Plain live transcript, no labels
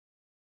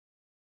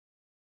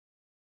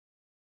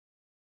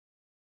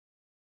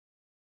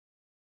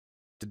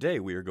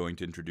Today we are going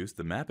to introduce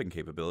the mapping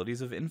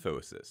capabilities of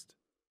InfoAssist.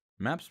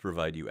 Maps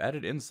provide you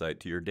added insight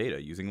to your data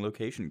using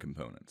location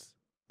components.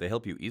 They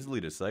help you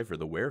easily decipher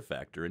the where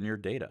factor in your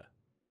data.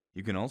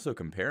 You can also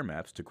compare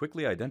maps to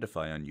quickly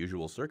identify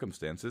unusual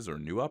circumstances or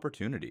new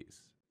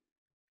opportunities.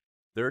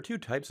 There are two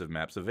types of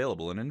maps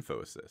available in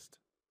InfoAssist: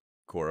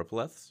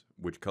 choropleths,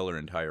 which color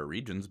entire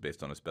regions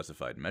based on a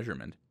specified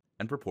measurement,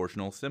 and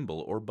proportional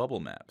symbol or bubble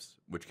maps,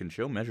 which can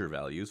show measure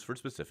values for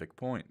specific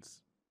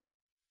points.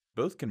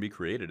 Both can be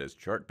created as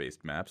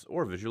chart-based maps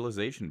or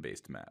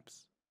visualization-based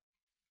maps.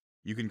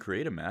 You can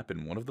create a map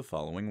in one of the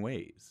following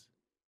ways.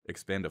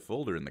 Expand a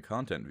folder in the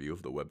content view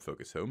of the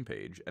WebFocus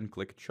homepage and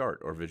click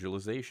Chart or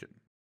Visualization.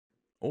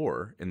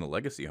 Or, in the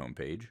Legacy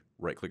homepage,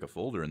 right-click a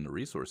folder in the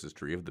Resources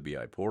tree of the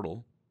BI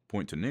portal,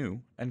 point to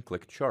New, and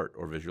click Chart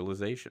or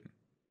Visualization.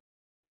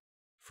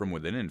 From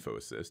within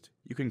InfoAssist,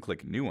 you can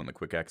click New on the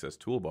Quick Access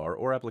toolbar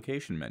or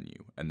application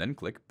menu, and then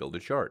click Build a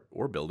Chart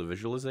or Build a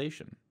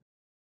Visualization.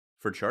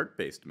 For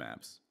chart-based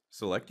maps,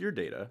 select your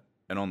data,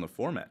 and on the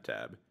Format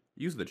tab,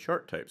 use the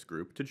Chart Types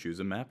group to choose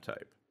a map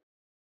type.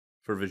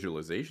 For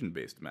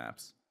visualization-based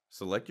maps,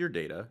 select your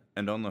data,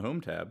 and on the Home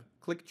tab,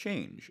 click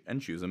Change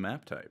and choose a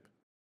map type.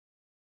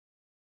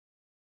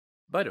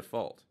 By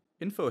default,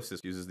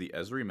 InfoAssist uses the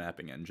Esri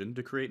mapping engine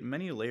to create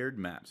many layered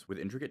maps with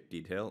intricate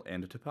detail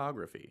and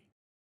topography.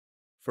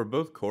 For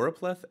both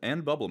choropleth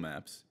and bubble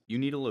maps, you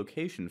need a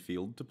location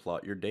field to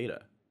plot your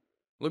data.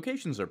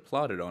 Locations are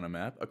plotted on a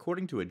map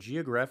according to a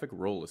geographic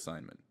role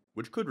assignment,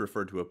 which could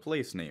refer to a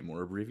place name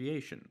or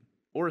abbreviation,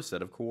 or a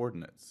set of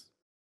coordinates.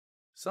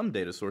 Some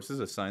data sources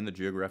assign the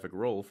geographic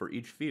role for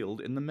each field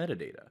in the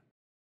metadata.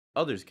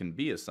 Others can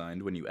be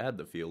assigned when you add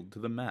the field to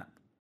the map.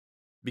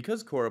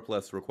 Because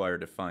choropleths require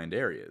defined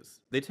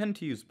areas, they tend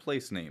to use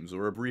place names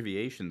or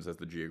abbreviations as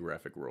the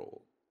geographic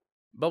role.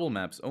 Bubble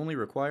maps only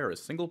require a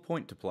single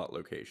point to plot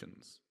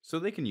locations, so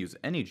they can use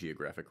any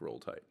geographic role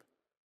type.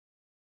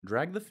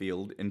 Drag the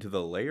field into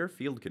the Layer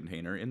field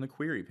container in the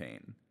query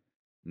pane.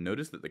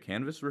 Notice that the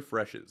canvas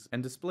refreshes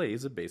and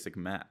displays a basic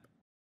map.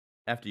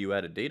 After you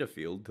add a data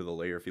field to the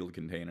Layer field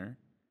container,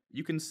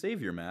 you can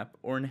save your map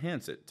or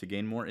enhance it to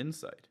gain more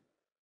insight.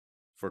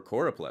 For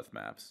choropleth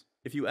maps,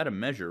 if you add a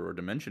measure or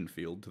dimension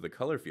field to the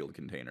Color field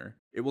container,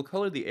 it will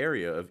color the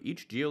area of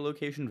each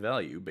geolocation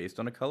value based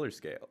on a color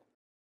scale.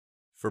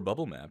 For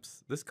bubble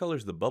maps, this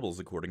colors the bubbles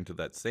according to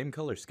that same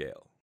color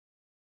scale.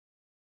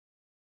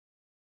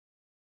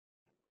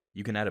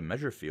 You can add a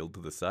measure field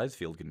to the size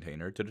field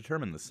container to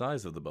determine the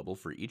size of the bubble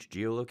for each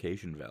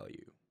geolocation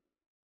value.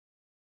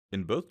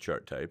 In both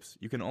chart types,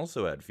 you can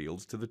also add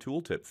fields to the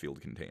tooltip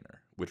field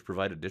container, which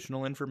provide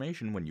additional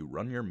information when you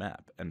run your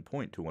map and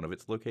point to one of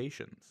its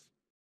locations.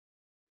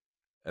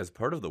 As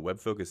part of the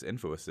WebFocus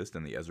InfoAssist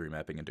and the Esri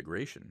mapping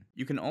integration,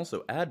 you can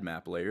also add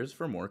map layers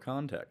for more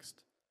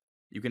context.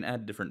 You can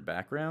add different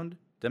background,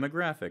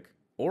 demographic,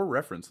 or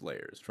reference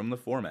layers from the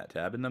Format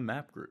tab in the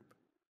Map group.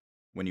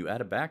 When you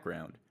add a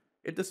background,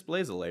 it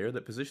displays a layer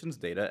that positions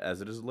data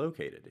as it is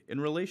located in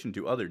relation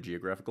to other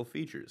geographical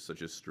features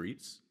such as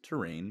streets,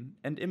 terrain,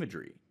 and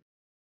imagery.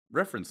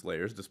 Reference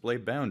layers display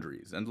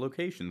boundaries and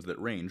locations that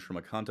range from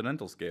a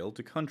continental scale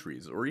to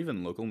countries or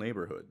even local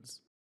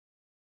neighborhoods.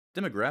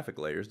 Demographic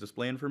layers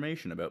display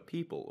information about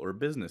people or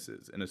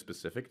businesses in a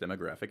specific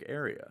demographic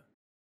area.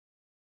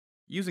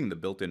 Using the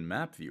built-in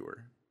map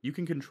viewer, you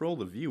can control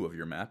the view of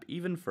your map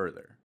even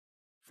further.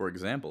 For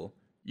example,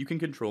 you can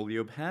control the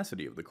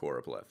opacity of the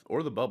choropleth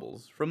or the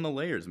bubbles from the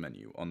Layers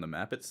menu on the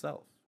map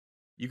itself.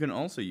 You can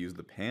also use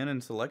the Pan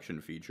and Selection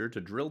feature to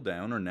drill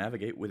down or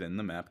navigate within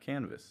the map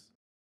canvas.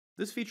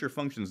 This feature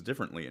functions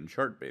differently in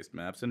chart-based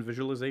maps and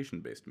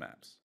visualization-based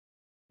maps.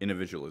 In a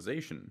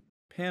visualization,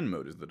 Pan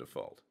mode is the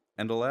default,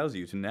 and allows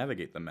you to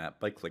navigate the map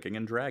by clicking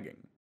and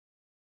dragging.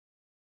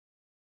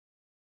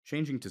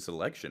 Changing to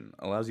Selection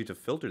allows you to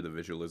filter the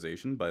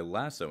visualization by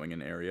lassoing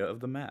an area of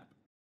the map.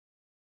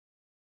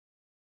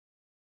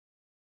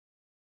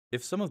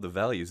 If some of the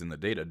values in the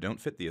data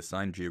don't fit the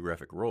assigned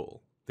geographic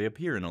role, they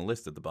appear in a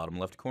list at the bottom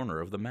left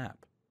corner of the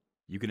map.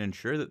 You can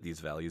ensure that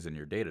these values in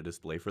your data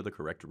display for the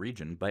correct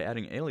region by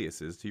adding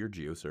aliases to your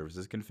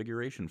GeoServices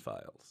configuration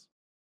files.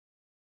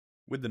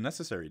 With the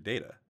necessary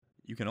data,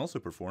 you can also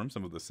perform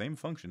some of the same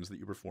functions that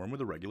you perform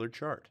with a regular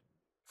chart.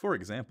 For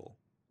example,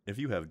 if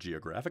you have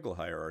geographical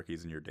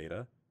hierarchies in your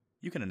data,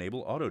 you can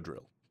enable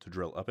AutoDrill to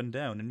drill up and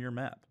down in your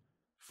map,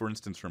 for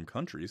instance from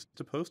countries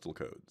to postal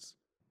codes.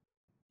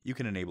 You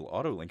can enable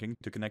auto-linking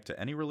to connect to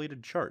any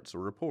related charts or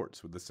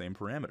reports with the same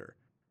parameter,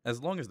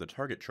 as long as the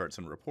target charts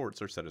and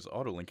reports are set as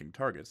auto-linking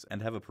targets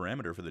and have a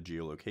parameter for the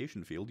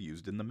geolocation field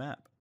used in the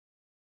map.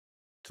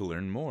 To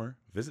learn more,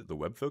 visit the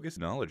WebFocus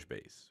knowledge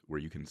base, where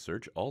you can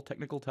search all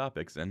technical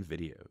topics and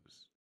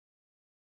videos.